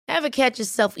Ever catch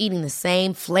yourself eating the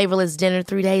same flavorless dinner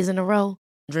 3 days in a row?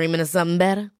 Dreaming of something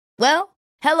better? Well,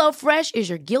 HelloFresh is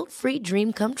your guilt-free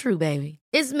dream come true, baby.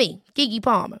 It's me, Keke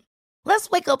Palmer. Let's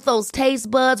wake up those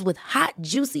taste buds with hot,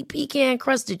 juicy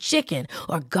pecan-crusted chicken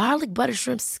or garlic butter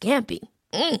shrimp scampi.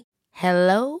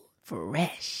 Hello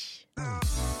Fresh.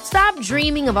 Stop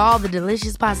dreaming of all the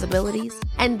delicious possibilities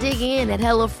and dig in at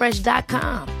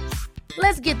HelloFresh.com.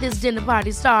 Let's get this dinner party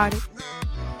started.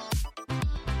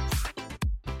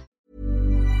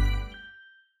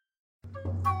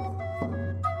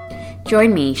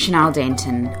 Join me, Chanel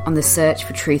Denton, on the search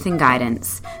for truth and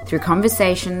guidance through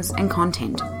conversations and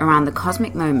content around the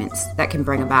cosmic moments that can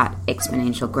bring about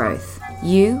exponential growth.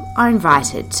 You are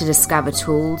invited to discover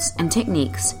tools and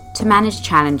techniques to manage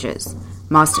challenges,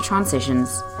 master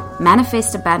transitions,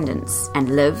 manifest abundance,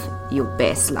 and live your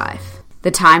best life.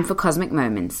 The time for cosmic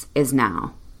moments is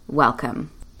now.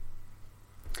 Welcome.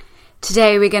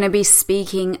 Today we're going to be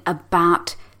speaking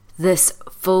about this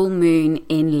full moon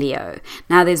in Leo.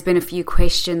 Now, there's been a few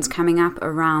questions coming up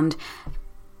around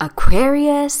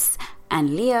Aquarius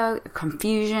and Leo,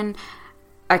 confusion.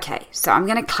 Okay, so I'm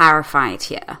going to clarify it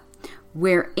here.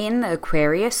 We're in the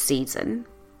Aquarius season,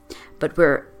 but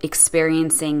we're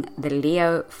experiencing the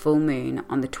Leo full moon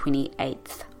on the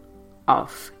 28th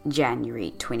of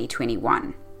January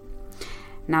 2021.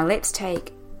 Now, let's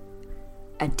take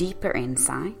a deeper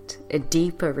insight, a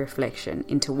deeper reflection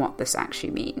into what this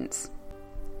actually means.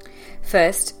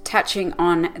 First, touching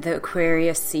on the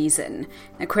Aquarius season.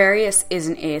 Aquarius is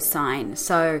an air sign,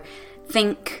 so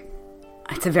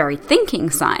it's a very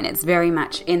thinking sign. It's very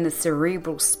much in the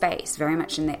cerebral space, very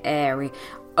much in the air. We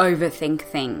overthink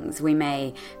things. We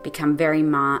may become very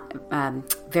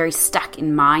stuck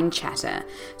in mind chatter.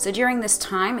 So during this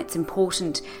time, it's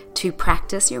important to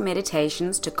practice your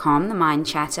meditations to calm the mind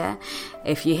chatter.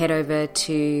 If you head over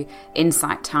to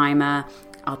Insight Timer,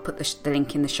 I'll put the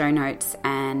link in the show notes,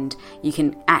 and you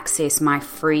can access my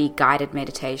free guided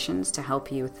meditations to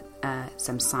help you with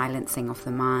some silencing of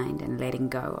the mind and letting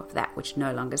go of that which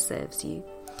no longer serves you.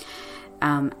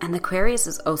 And Aquarius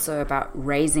is also about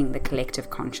raising the collective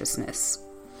consciousness.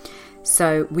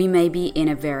 So we may be in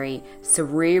a very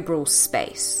cerebral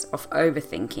space of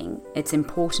overthinking. It's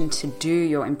important to do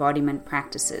your embodiment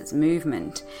practices,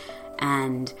 movement,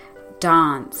 and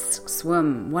dance,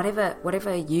 swim,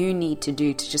 whatever you need to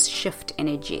do to just shift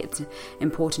energy. It's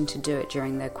important to do it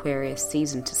during the Aquarius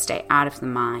season to stay out of the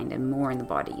mind and more in the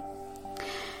body.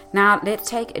 Now, let's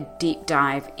take a deep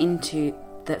dive into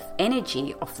the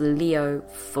energy of the Leo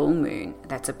full moon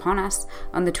that's upon us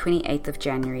on the 28th of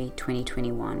January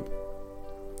 2021.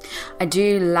 I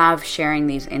do love sharing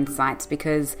these insights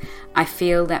because I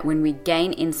feel that when we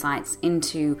gain insights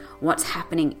into what's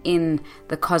happening in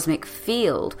the cosmic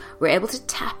field, we're able to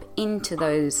tap into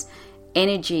those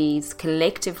energies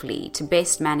collectively to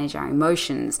best manage our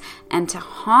emotions and to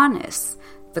harness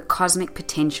the cosmic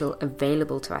potential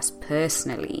available to us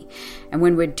personally. And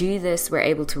when we do this, we're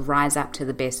able to rise up to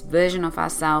the best version of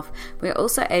ourselves. We're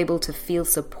also able to feel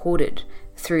supported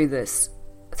through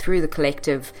the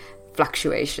collective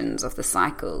fluctuations of the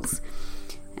cycles.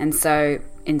 And so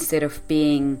instead of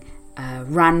being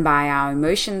run by our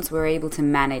emotions, we're able to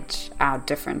manage our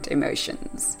different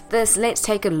emotions. Let's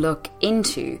take a look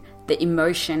into the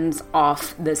emotions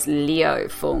of this Leo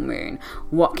full moon.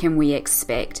 What can we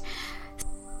expect?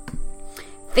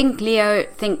 Think Leo,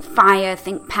 think fire,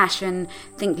 think passion,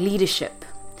 think leadership.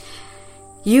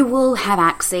 You will have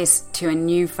access to a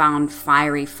newfound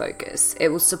fiery focus. It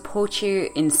will support you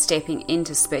in stepping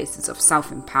into spaces of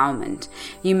self-empowerment.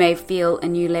 You may feel a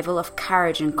new level of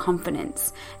courage and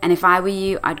confidence. And if I were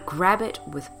you, I'd grab it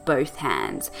with both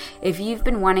hands. If you've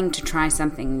been wanting to try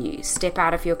something new, step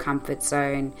out of your comfort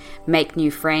zone, make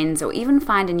new friends, or even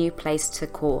find a new place to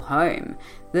call home,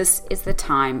 this is the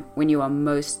time when you are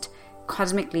most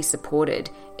cosmically supported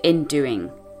in doing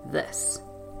this.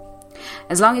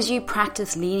 As long as you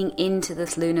practice leaning into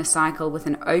this lunar cycle with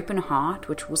an open heart,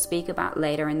 which we'll speak about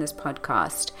later in this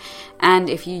podcast, and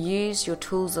if you use your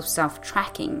tools of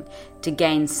self-tracking to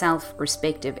gain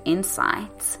self-respective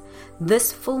insights,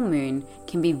 this full moon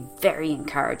can be very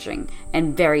encouraging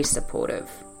and very supportive.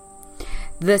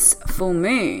 This full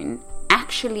moon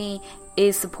actually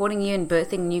is supporting you in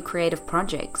birthing new creative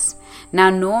projects. Now,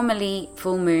 normally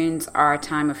full moons are a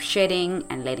time of shedding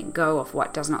and letting go of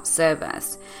what does not serve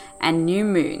us, and new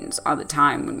moons are the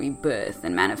time when we birth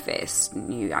and manifest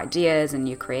new ideas and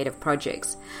new creative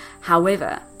projects.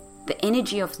 However, the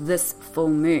energy of this full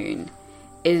moon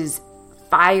is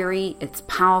fiery, it's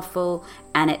powerful,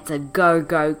 and it's a go,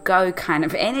 go, go kind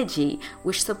of energy,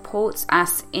 which supports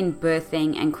us in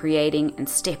birthing and creating and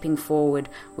stepping forward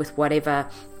with whatever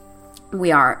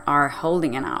we are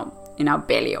holding in our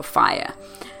belly of fire.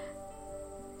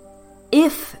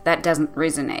 If that doesn't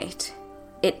resonate,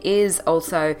 it is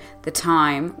also the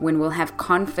time when we'll have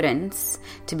confidence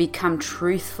to become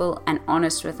truthful and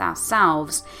honest with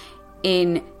ourselves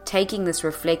in taking this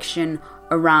reflection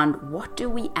around what do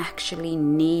we actually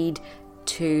need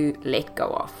to let go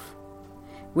of.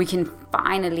 We can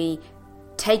finally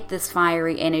take this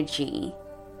fiery energy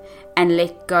and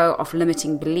let go of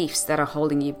limiting beliefs that are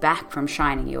holding you back from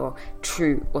shining your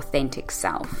true, authentic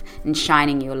self and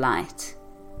shining your light,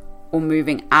 or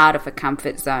moving out of a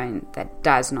comfort zone that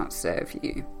does not serve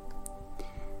you.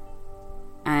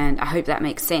 And I hope that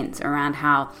makes sense around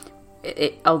how,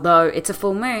 although it's a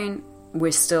full moon,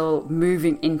 we're still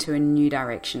moving into a new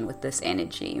direction with this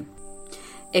energy.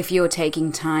 If you're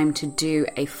taking time to do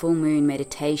a full moon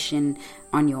meditation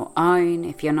on your own,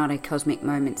 if you're not a Cosmic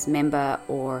Moments member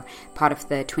or part of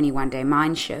the 21-day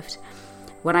mind shift,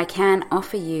 what I can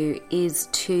offer you is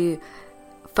to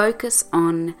focus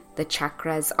on the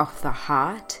chakras of the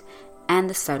heart and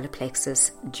the solar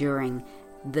plexus during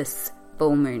this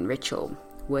full moon ritual,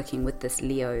 working with this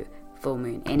Leo full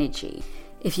moon energy.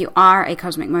 If you are a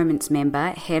Cosmic Moments member,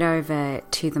 head over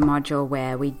to the module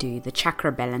where we do the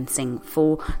chakra balancing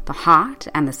for the heart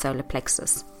and the solar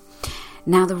plexus.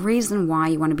 Now, the reason why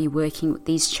you want to be working with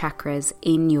these chakras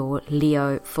in your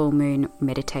Leo full moon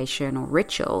meditation or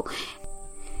ritual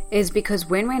is because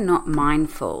when we're not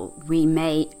mindful, we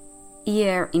may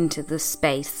ear into the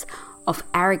space of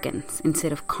arrogance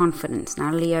instead of confidence.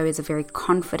 Now, Leo is a very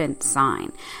confident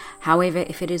sign. However,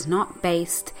 if it is not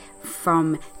based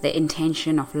from the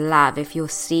intention of love, if your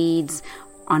seeds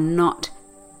are not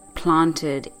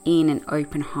planted in an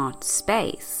open heart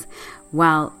space,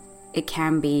 well, it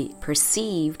can be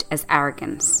perceived as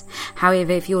arrogance.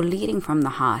 However, if you're leading from the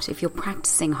heart, if you're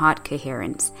practicing heart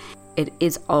coherence, it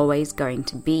is always going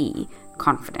to be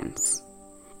confidence.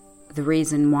 The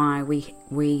reason why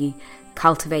we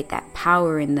cultivate that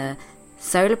power in the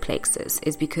solar plexus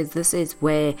is because this is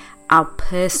where our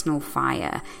personal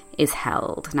fire is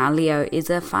held. Now, Leo is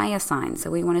a fire sign,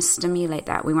 so we want to stimulate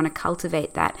that. We want to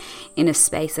cultivate that in a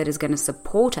space that is going to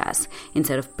support us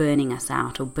instead of burning us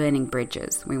out or burning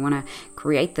bridges. We want to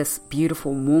create this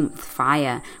beautiful warmth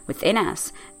fire within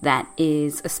us that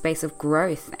is a space of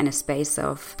growth and a space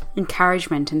of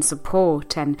encouragement and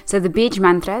support. And so the Bij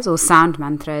mantras or sound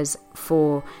mantras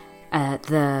for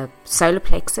the solar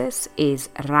plexus is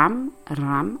Ram,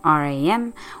 Ram,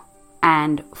 R-A-M,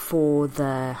 and for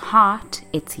the heart,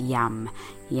 it's Yam,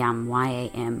 Yam,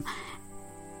 Y-A-M.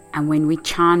 And when we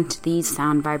chant these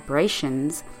sound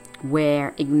vibrations,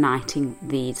 we're igniting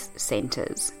these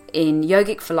centers. In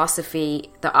yogic philosophy,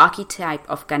 the archetype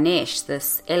of Ganesh,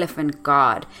 this elephant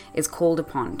god, is called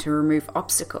upon to remove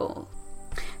obstacles.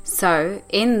 So,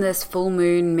 in this full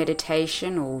moon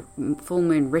meditation or full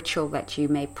moon ritual that you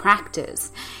may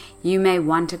practice, you may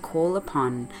want to call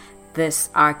upon this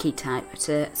archetype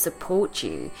to support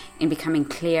you in becoming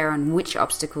clear on which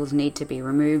obstacles need to be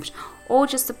removed, or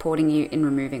just supporting you in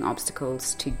removing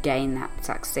obstacles to gain that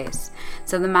success.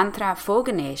 So the mantra for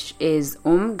Ganesh is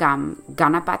Om Gam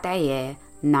Ganapataye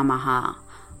Namaha.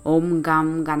 Om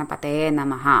Gam Ganapataye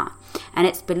Namaha. And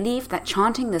it's believed that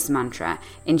chanting this mantra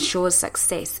ensures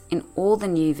success in all the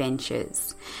new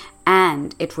ventures,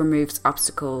 and it removes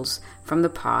obstacles from the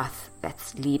path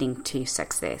that's leading to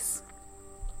success.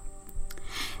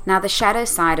 Now, the shadow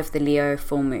side of the Leo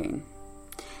full moon.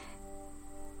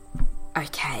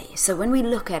 Okay, so when we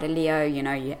look at a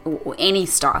Leo, or any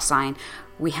star sign,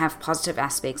 we have positive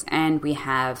aspects and we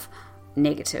have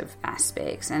negative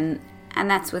aspects. And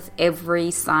that's with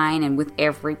every sign and with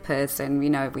every person.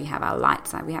 We have our light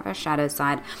side, we have our shadow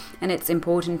side. And it's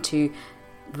important to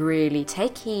really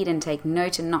take heed and take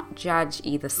note and not judge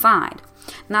either side.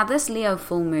 Now, this Leo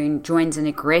full moon joins an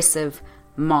aggressive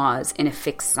Mars in a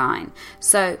fixed sign.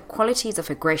 So qualities of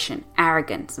aggression,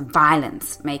 arrogance,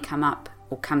 violence may come up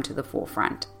or come to the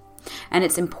forefront. And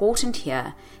it's important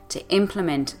here to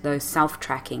implement those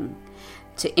self-tracking,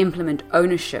 to implement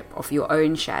ownership of your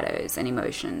own shadows and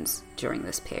emotions during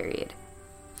this period.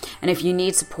 And if you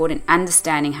need support in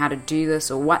understanding how to do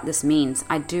this or what this means,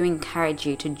 I do encourage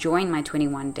you to join my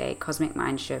 21-day Cosmic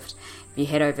Mind Shift. If you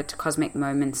head over to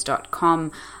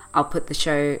cosmicmoments.com, I'll put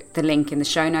the link in the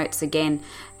show notes again,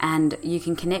 and you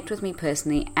can connect with me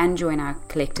personally and join our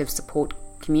collective support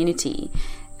community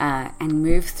and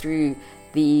move through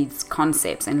these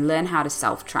concepts and learn how to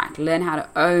self-track, learn how to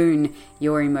own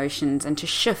your emotions and to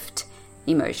shift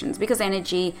emotions, because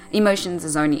emotions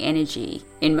is only energy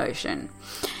in motion.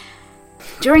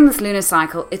 During this lunar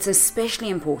cycle, it's especially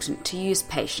important to use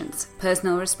patience,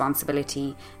 personal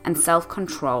responsibility, and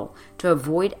self-control to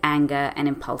avoid anger and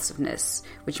impulsiveness,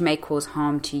 which may cause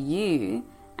harm to you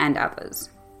and others.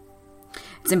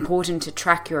 It's important to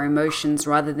track your emotions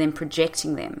rather than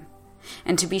projecting them,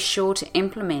 and to be sure to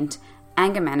implement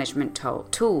anger management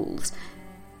tools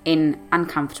in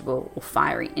uncomfortable or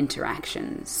fiery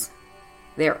interactions.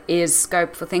 There is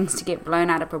scope for things to get blown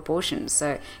out of proportion,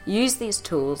 so use these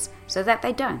tools so that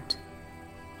they don't.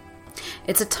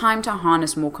 It's a time to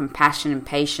harness more compassion and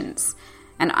patience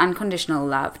and unconditional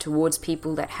love towards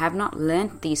people that have not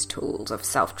learnt these tools of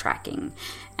self-tracking,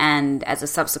 and as a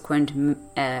subsequent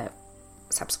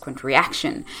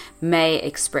reaction may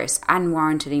express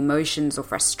unwarranted emotions or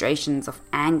frustrations of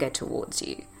anger towards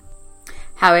you.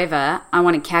 However, I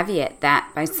want to caveat that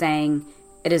by saying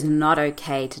it is not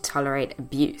okay to tolerate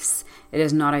abuse. It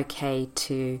is not okay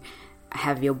to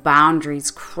have your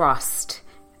boundaries crossed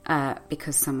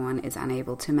because someone is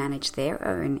unable to manage their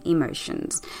own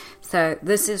emotions. So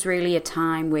this is really a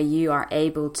time where you are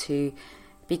able to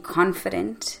be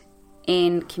confident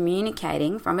in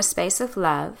communicating from a space of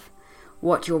love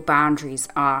what your boundaries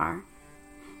are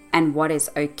and what is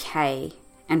okay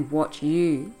and what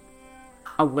you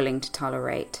are willing to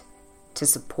tolerate to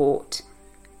support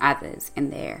others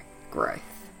in their growth.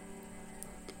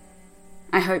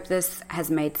 I hope this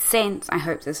has made sense. I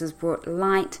hope this has brought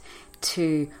light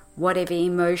to whatever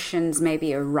emotions may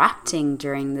be erupting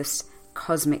during this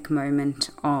cosmic moment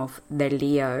of the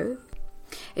Leo.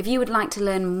 If you would like to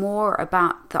learn more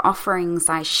about the offerings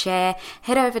I share,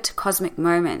 head over to Cosmic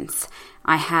Moments.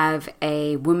 I have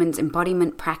a women's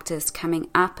embodiment practice coming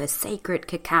up, a sacred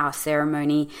cacao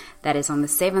ceremony that is on the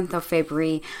 7th of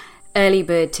February. Early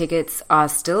bird tickets are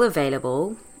still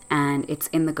available and it's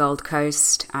in the Gold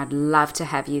Coast. I'd love to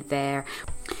have you there.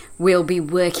 We'll be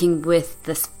working with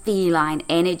this feline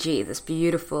energy, this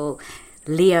beautiful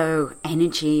Leo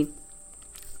energy.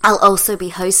 I'll also be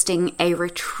hosting a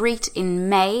retreat in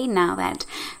May now that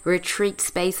retreat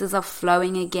spaces are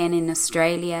flowing again in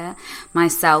Australia.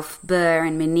 Myself, Burr,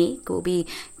 and Monique will be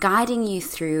guiding you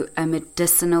through a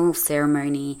medicinal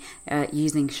ceremony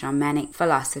using shamanic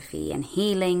philosophy and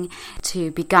healing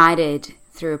to be guided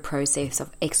through a process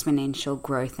of exponential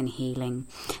growth and healing.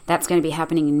 That's going to be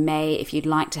happening in May. If you'd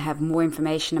like to have more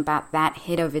information about that,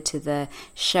 head over to the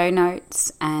show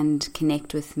notes and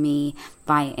connect with me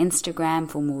via Instagram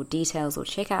for more details, or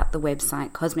check out the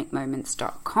website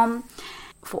cosmicmoments.com.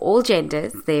 For all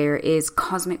genders, there is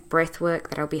Cosmic Breathwork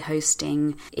that I'll be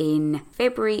hosting in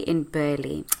February in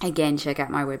Burleigh. Again, check out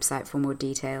my website for more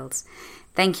details.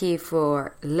 Thank you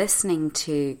for listening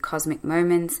to Cosmic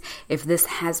Moments. If this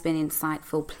has been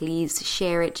insightful, please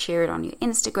share it on your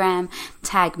Instagram.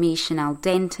 Tag me, Chanel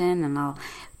Denton, and I'll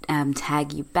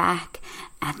tag you back.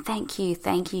 And thank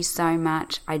you so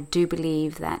much. I do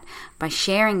believe that by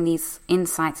sharing these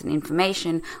insights and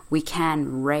information, we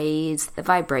can raise the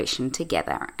vibration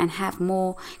together and have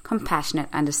more compassionate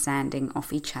understanding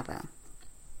of each other.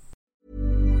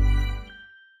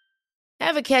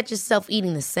 Ever catch yourself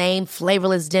eating the same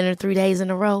flavorless dinner 3 days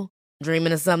in a row?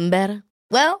 Dreaming of something better?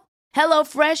 Well,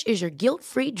 HelloFresh is your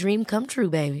guilt-free dream come true,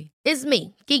 baby. It's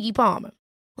me, Keke Palmer.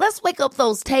 Let's wake up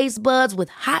those taste buds with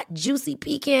hot, juicy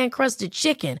pecan-crusted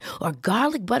chicken or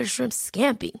garlic butter shrimp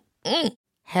scampi.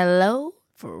 Hello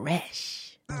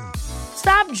Fresh.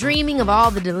 Stop dreaming of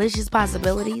all the delicious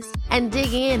possibilities and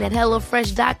dig in at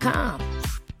HelloFresh.com.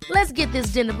 Let's get this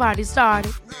dinner party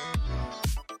started.